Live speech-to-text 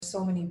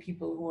so many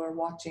people who are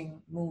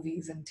watching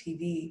movies and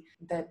TV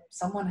that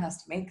someone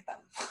has to make them.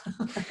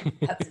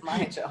 That's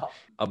my job.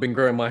 I've been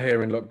growing my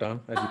hair in lockdown,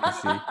 as you can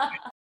see.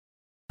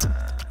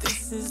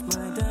 This is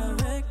my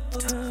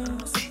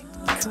director's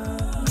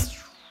cut.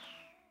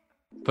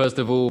 First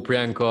of all,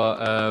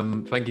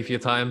 Priyanka, thank you for your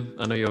time.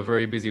 I know you're a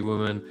very busy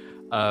woman.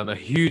 A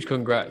huge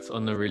congrats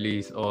on the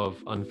release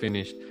of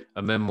Unfinished,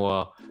 a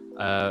memoir.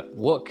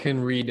 What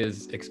can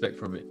readers expect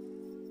from it?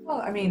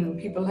 Well, I mean,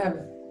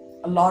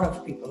 a lot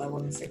of people, I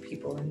wouldn't say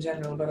people in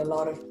general, but a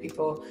lot of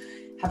people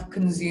have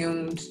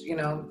consumed,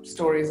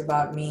 stories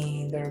about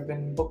me. There have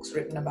been books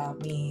written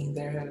about me.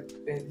 There have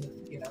been,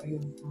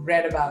 you've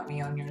read about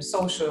me on your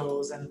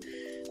socials. And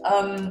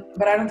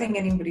but I don't think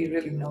anybody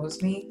really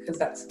knows me, because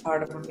that's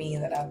part of me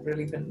that I've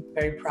really been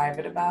very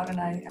private about. And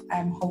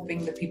I'm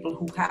hoping that people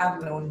who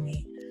have known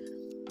me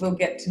will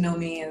get to know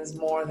me as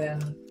more than,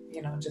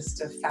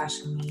 just a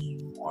fashion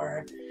meme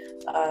or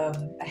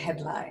a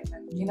headline,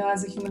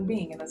 as a human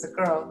being and as a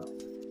girl.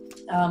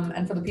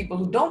 And for the people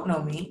who don't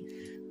know me,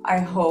 I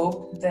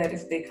hope that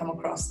if they come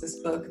across this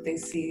book, they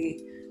see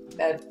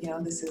that,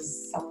 this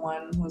is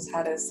someone who's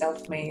had a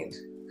self-made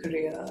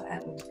career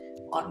and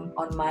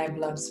on my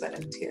blood, sweat,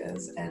 and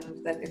tears, and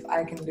that if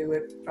I can do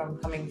it from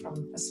coming from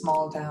a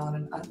small town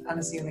and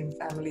unassuming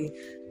family,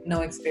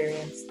 no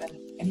experience, then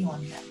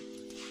anyone can.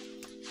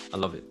 I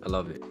love it.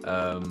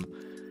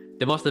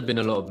 There must have been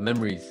a lot of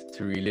memories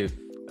to relive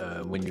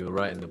when you were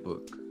writing the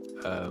book.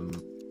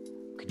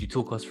 Could you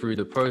talk us through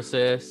the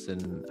process,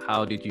 and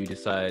how did you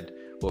decide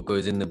what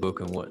goes in the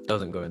book and what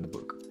doesn't go in the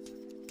book?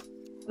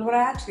 What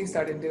I actually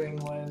started doing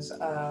was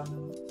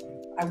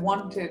I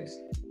wanted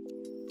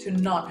to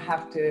not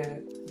have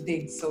to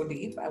dig so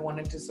deep. I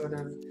wanted to sort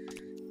of,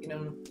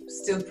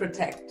 still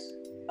protect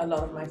a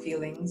lot of my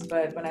feelings.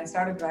 But when I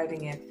started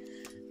writing it,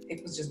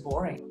 it was just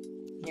boring.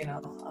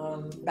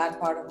 That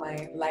part of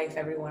my life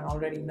everyone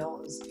already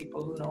knows.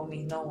 People who know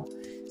me know.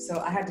 So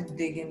I had to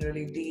dig in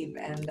really deep,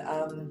 and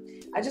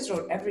I just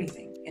wrote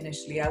everything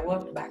initially. I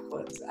worked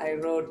backwards. I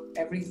wrote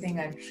everything.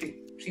 I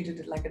treated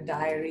it like a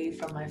diary,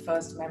 from my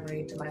first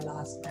memory to my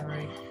last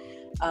memory.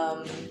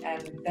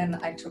 And then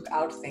I took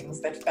out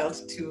things that felt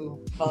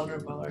too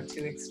vulnerable or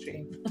too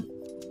extreme.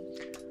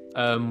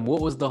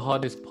 What was the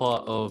hardest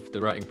part of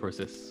the writing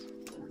process?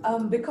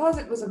 Because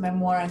it was a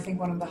memoir, I think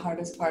one of the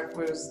hardest part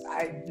was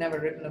I'd never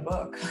written a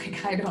book.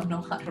 I don't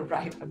know how to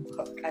write a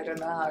book. I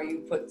don't know how you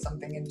put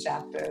something in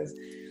chapters.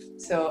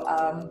 So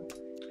I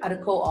had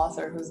a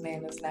co-author whose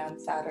name is Nan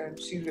Saturn.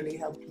 She really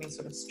helped me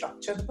sort of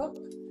structure the book.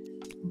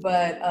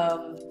 But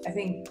I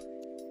think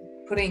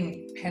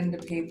putting pen to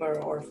paper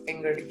or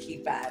finger to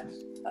keypad,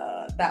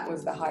 that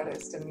was the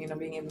hardest. And,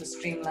 being able to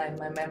streamline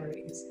my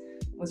memories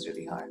was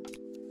really hard.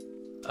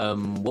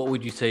 What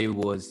would you say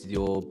was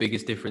your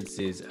biggest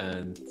differences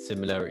and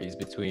similarities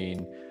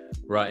between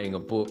writing a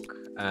book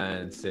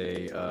and,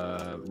 say,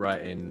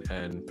 writing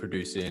and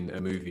producing a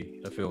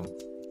movie, a film?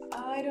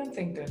 I don't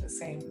think they're the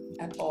same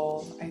at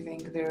all. I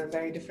think they're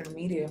very different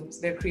mediums.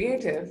 They're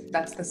creative.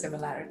 That's the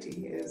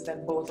similarity, is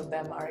that both of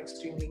them are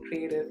extremely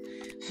creative,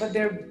 but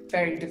they're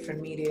very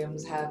different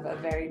mediums, have a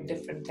very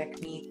different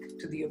technique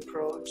to the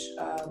approach,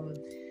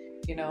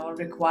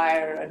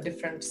 require a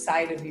different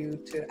side of you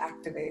to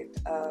activate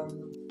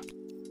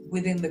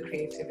within the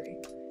creativity.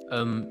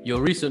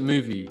 Your recent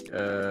movie,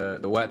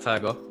 The White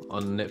Tiger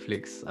on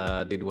Netflix,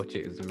 I did watch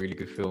it. It's a really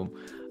good film.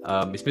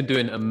 It's been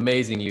doing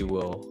amazingly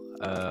well.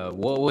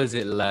 What was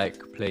it like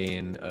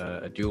playing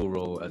a dual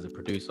role as a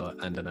producer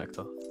and an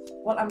actor?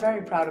 Well, I'm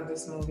very proud of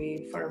this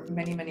movie for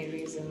many, many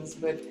reasons,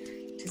 but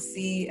to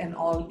see an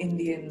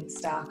all-Indian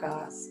star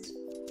cast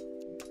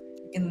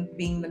in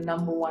being the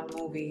 #1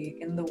 movie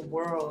in the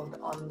world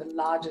on the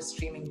largest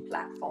streaming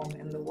platform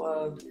in the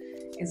world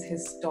is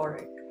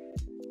historic.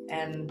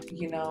 And,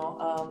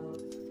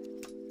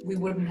 we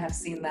wouldn't have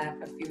seen that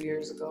a few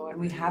years ago, and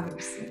we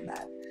haven't seen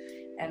that.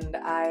 And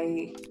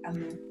I am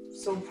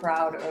so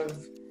proud of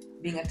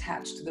being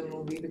attached to the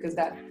movie, because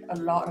a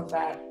lot of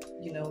that,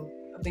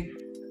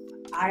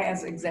 I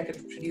as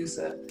executive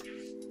producer,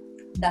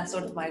 that's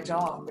sort of my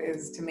job,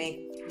 is to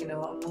make,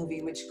 a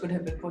movie which could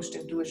have been pushed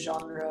into a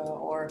genre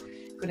or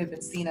could have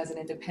been seen as an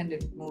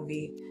independent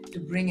movie, to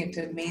bring it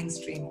to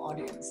mainstream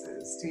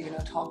audiences, to,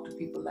 talk to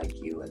people like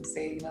you and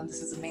say,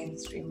 this is a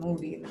mainstream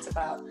movie, and it's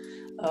about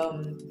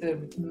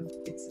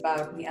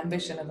the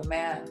ambition of a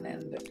man.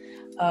 And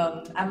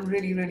I'm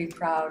really, really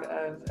proud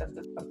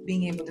of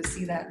being able to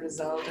see that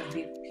result, of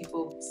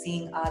people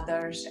seeing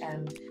Adarsh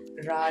and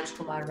Raj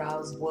Kumar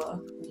Rao's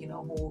work,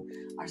 who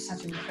are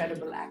such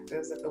incredible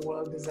actors that the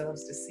world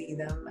deserves to see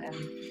them and,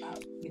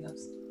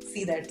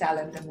 see their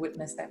talent and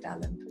witness their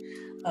talent,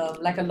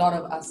 like a lot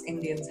of us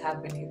Indians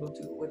have been able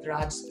to, with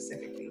Raj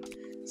specifically.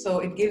 So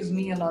it gives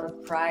me a lot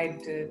of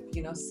pride to,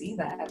 see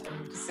that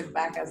and to sit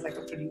back as like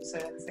a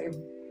producer and say,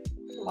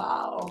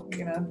 wow,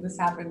 this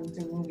happened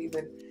to a movie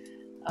that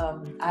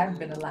I've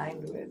been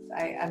aligned with.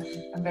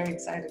 I'm very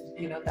excited.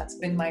 That's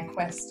been my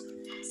quest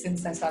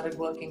since I started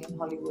working in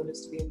Hollywood,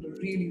 is to be able to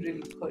really,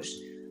 really push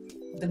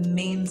the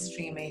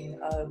mainstreaming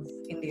of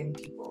Indian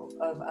people,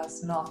 of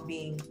us not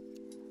being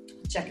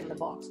check in the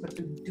box, but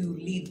to do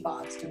lead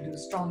parts, to do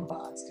strong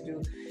parts, to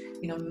do,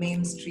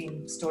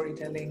 mainstream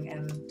storytelling,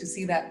 and to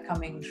see that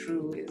coming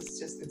true it's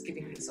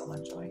giving me so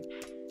much joy.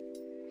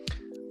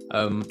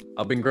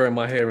 I've been growing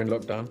my hair in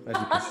lockdown, as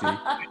you can see.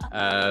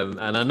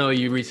 And I know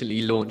you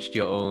recently launched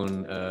your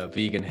own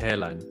vegan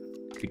hairline.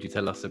 Could you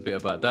tell us a bit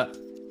about that?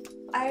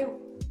 I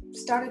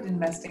started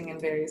investing in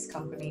various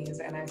companies,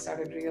 and I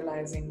started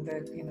realizing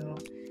that,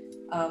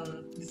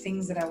 the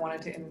things that I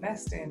wanted to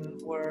invest in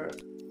were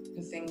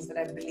the things that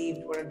I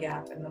believed were a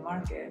gap in the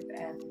market.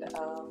 And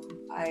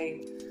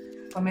I,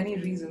 for many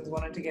reasons,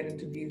 wanted to get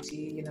into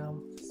beauty.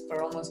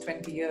 For almost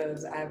 20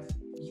 years, I've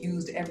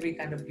used every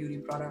kind of beauty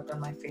product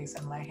on my face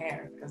and my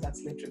hair, because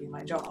that's literally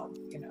my job,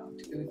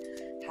 to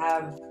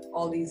have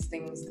all these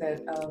things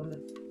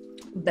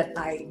that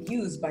I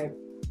use by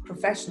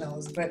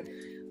professionals. But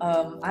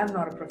I'm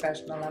not a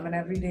professional. I'm an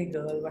everyday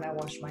girl. When I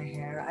wash my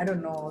hair, I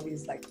don't know all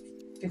these like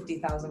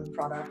 50,000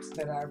 products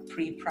that are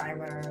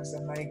pre-primers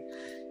and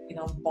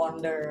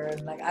bonder,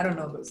 and I don't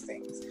know those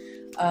things.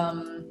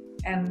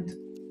 And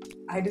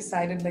I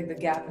decided the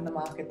gap in the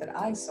market that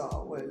I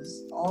saw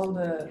was all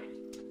the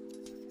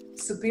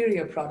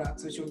superior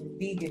products which were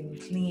vegan,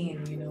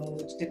 clean,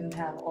 which didn't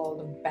have all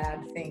the bad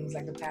things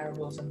like the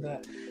parabens and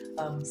the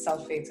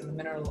sulfates and the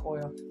mineral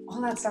oil. All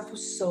that stuff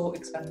was so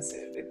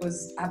expensive. It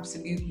was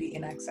absolutely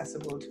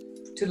inaccessible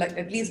to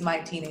at least my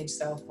teenage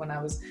self when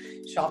I was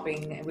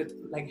shopping with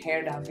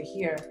hair down to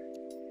here.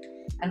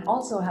 And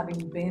also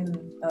having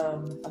been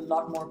a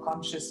lot more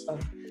conscious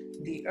of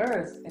the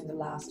earth in the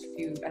last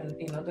few, and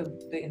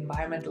the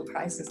environmental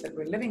crisis that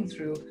we're living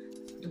through,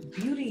 the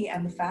beauty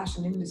and the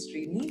fashion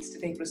industry needs to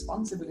take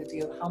responsibility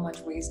of how much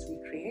waste we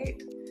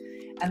create.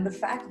 And the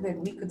fact that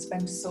we could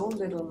spend so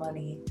little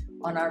money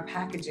on our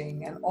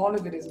packaging, and all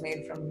of it is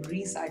made from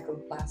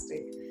recycled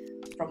plastic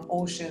from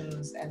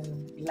oceans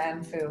and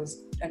landfills,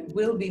 and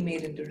will be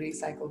made into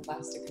recycled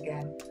plastic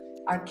again.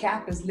 Our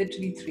cap is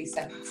literally 3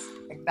 cents.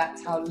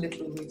 That's how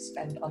little we've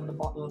spent on the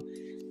bottle,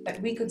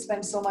 that we could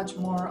spend so much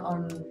more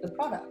on the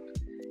product.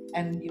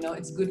 And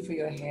it's good for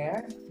your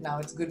hair, now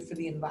it's good for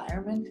the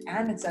environment,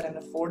 and it's at an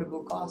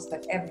affordable cost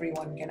that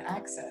everyone can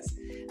access.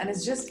 And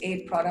it's just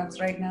 8 products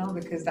right now,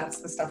 because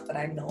that's the stuff that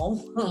I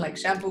know, like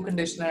shampoo,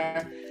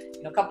 conditioner,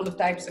 a couple of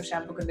types of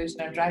shampoo,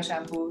 conditioner, dry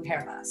shampoo,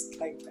 hair mask.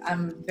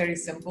 I'm very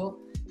simple,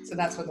 so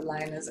that's what the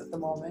line is at the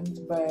moment.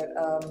 But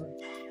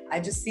I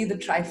just see the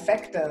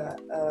trifecta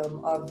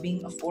of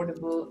being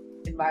affordable,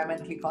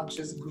 environmentally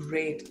conscious,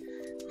 great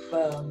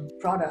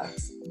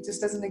products. It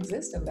just doesn't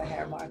exist in the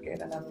hair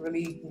market. And I'm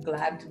really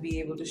glad to be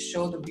able to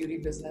show the beauty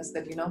business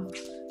that,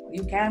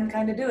 you can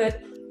kind of do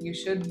it. You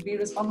should be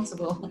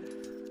responsible.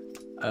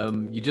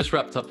 You just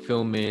wrapped up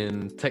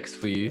filming Text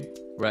For You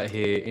right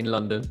here in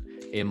London,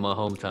 in my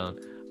hometown.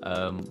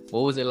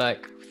 What was it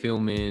like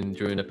filming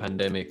during the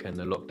pandemic and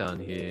the lockdown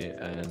here?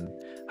 And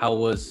how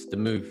was the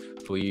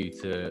move for you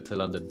to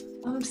London?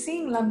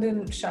 Seeing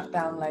London shut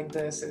down like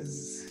this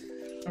is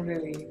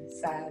really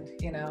sad.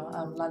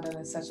 London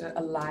is such a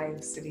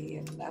alive city,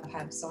 and I've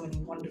had so many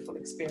wonderful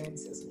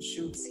experiences and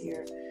shoots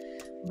here.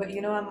 But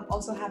I'm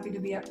also happy to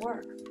be at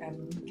work.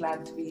 I'm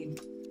glad to be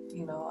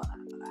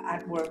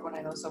at work when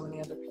I know so many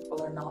other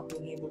people are not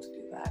being able to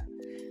do that.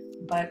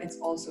 But it's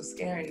also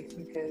scary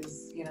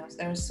because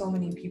there are so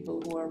many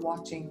people who are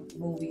watching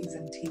movies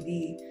and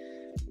TV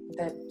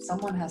that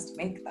someone has to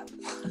make them.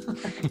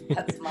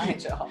 That's my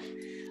job.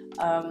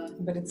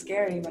 But it's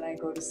scary when I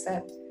go to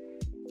set.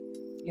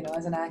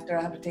 As an actor,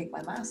 I have to take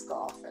my mask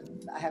off,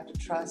 and I have to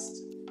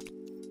trust,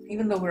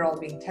 even though we're all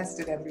being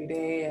tested every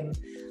day, and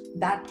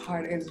that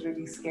part is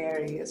really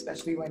scary,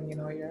 especially when,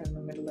 you're in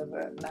the middle of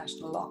a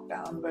national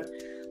lockdown. But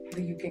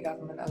the UK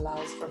government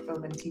allows for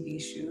film and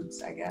TV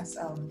shoots, I guess,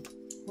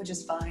 which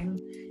is fine.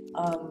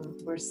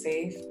 We're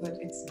safe, but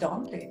it's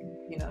daunting,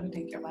 to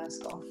take your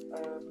mask off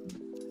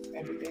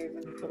every day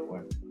when you go to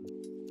work.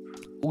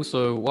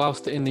 Also,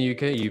 whilst in the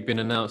UK, you've been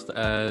announced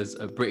as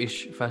a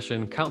British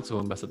Fashion Council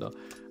ambassador.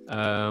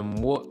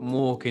 What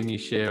more can you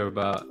share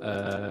about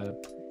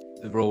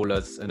the role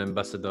as an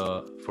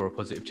ambassador for a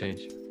positive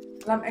change?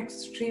 Well, I'm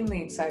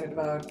extremely excited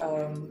about,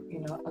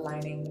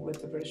 aligning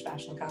with the British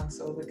Fashion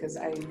Council, because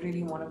I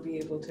really want to be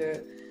able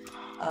to,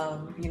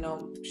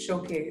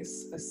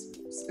 showcase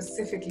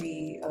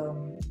specifically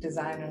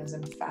designers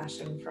and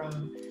fashion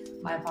from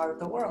my part of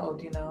the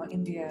world,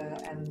 India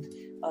and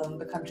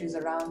the countries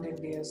around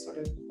India, sort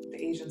of the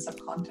Asian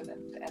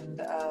subcontinent.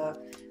 And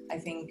I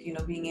think,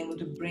 being able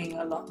to bring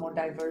a lot more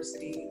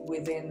diversity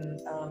within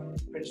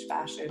British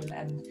fashion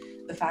and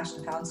the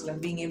Fashion Council,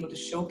 and being able to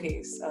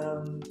showcase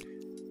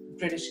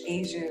British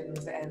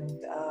Asians, and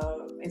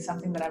is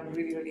something that I'm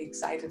really, really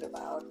excited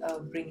about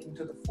bringing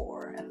to the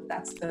fore. And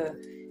that's the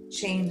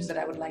change that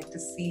I would like to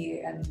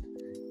see. And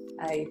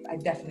I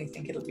definitely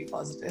think it'll be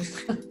positive.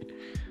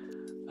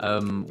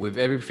 With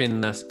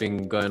everything that's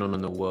been going on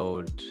in the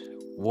world,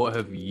 what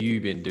have you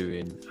been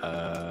doing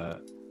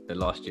the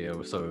last year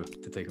or so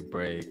to take a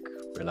break?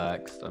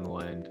 relax,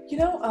 unwind?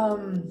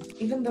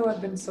 Even though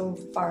I've been so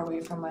far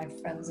away from my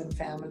friends and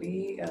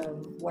family,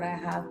 what I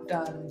have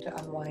done to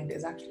unwind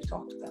is actually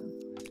talk to them.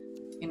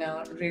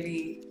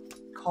 Really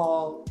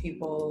call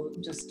people,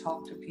 just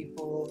talk to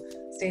people,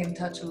 stay in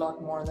touch a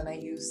lot more than I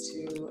used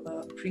to,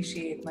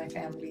 appreciate my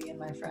family and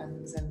my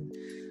friends and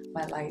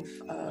my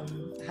life,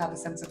 have a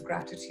sense of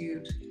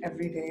gratitude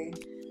every day.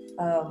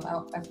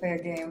 I play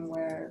a game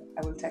where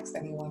I will text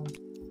anyone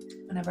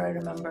whenever I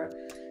remember.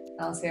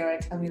 And I'll say, all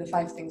right, tell me the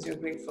 5 things you're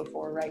grateful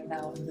for right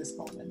now in this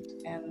moment.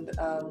 And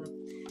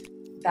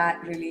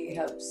that really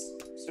helps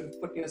sort of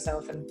put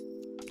yourself in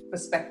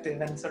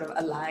perspective and sort of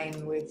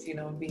align with,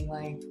 being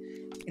like,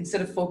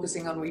 instead of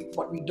focusing on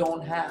what we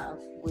don't have,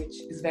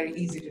 which is very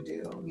easy to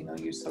do,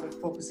 you're sort of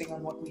focusing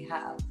on what we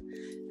have.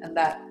 And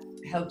that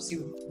helps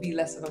you be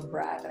less of a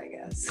brat, I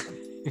guess.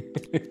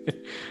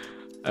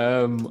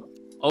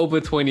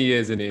 Over 20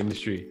 years in the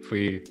industry for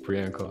you,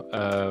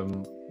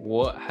 Priyanka.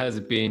 What has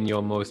been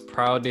your most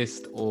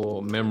proudest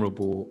or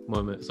memorable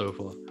moment so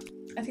far?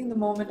 I think the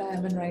moment I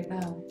am in right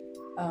now,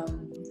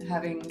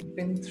 having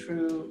been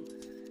through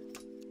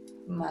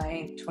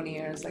my 20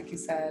 years, like you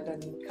said,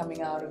 and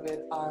coming out of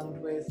it armed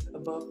with a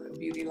book, a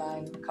beauty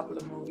line, a couple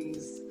of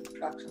movies, a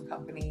production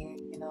company,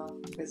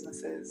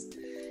 businesses.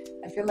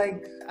 I feel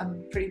like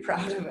I'm pretty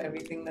proud of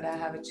everything that I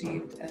have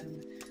achieved,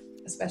 and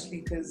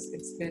especially because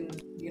it's been,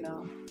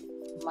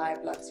 my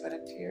blood, sweat,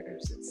 and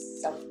tears.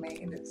 It's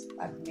self-made.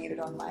 I've made it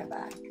on my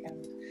back,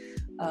 and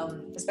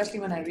especially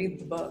when I read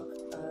the book,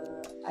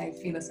 I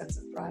feel a sense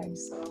of pride.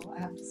 So I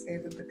have to say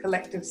that the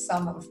collective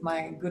sum of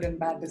my good and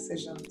bad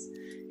decisions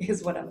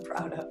is what I'm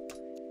proud of.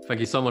 Thank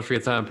you so much for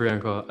your time,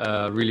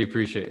 Priyanka. Really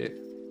appreciate it.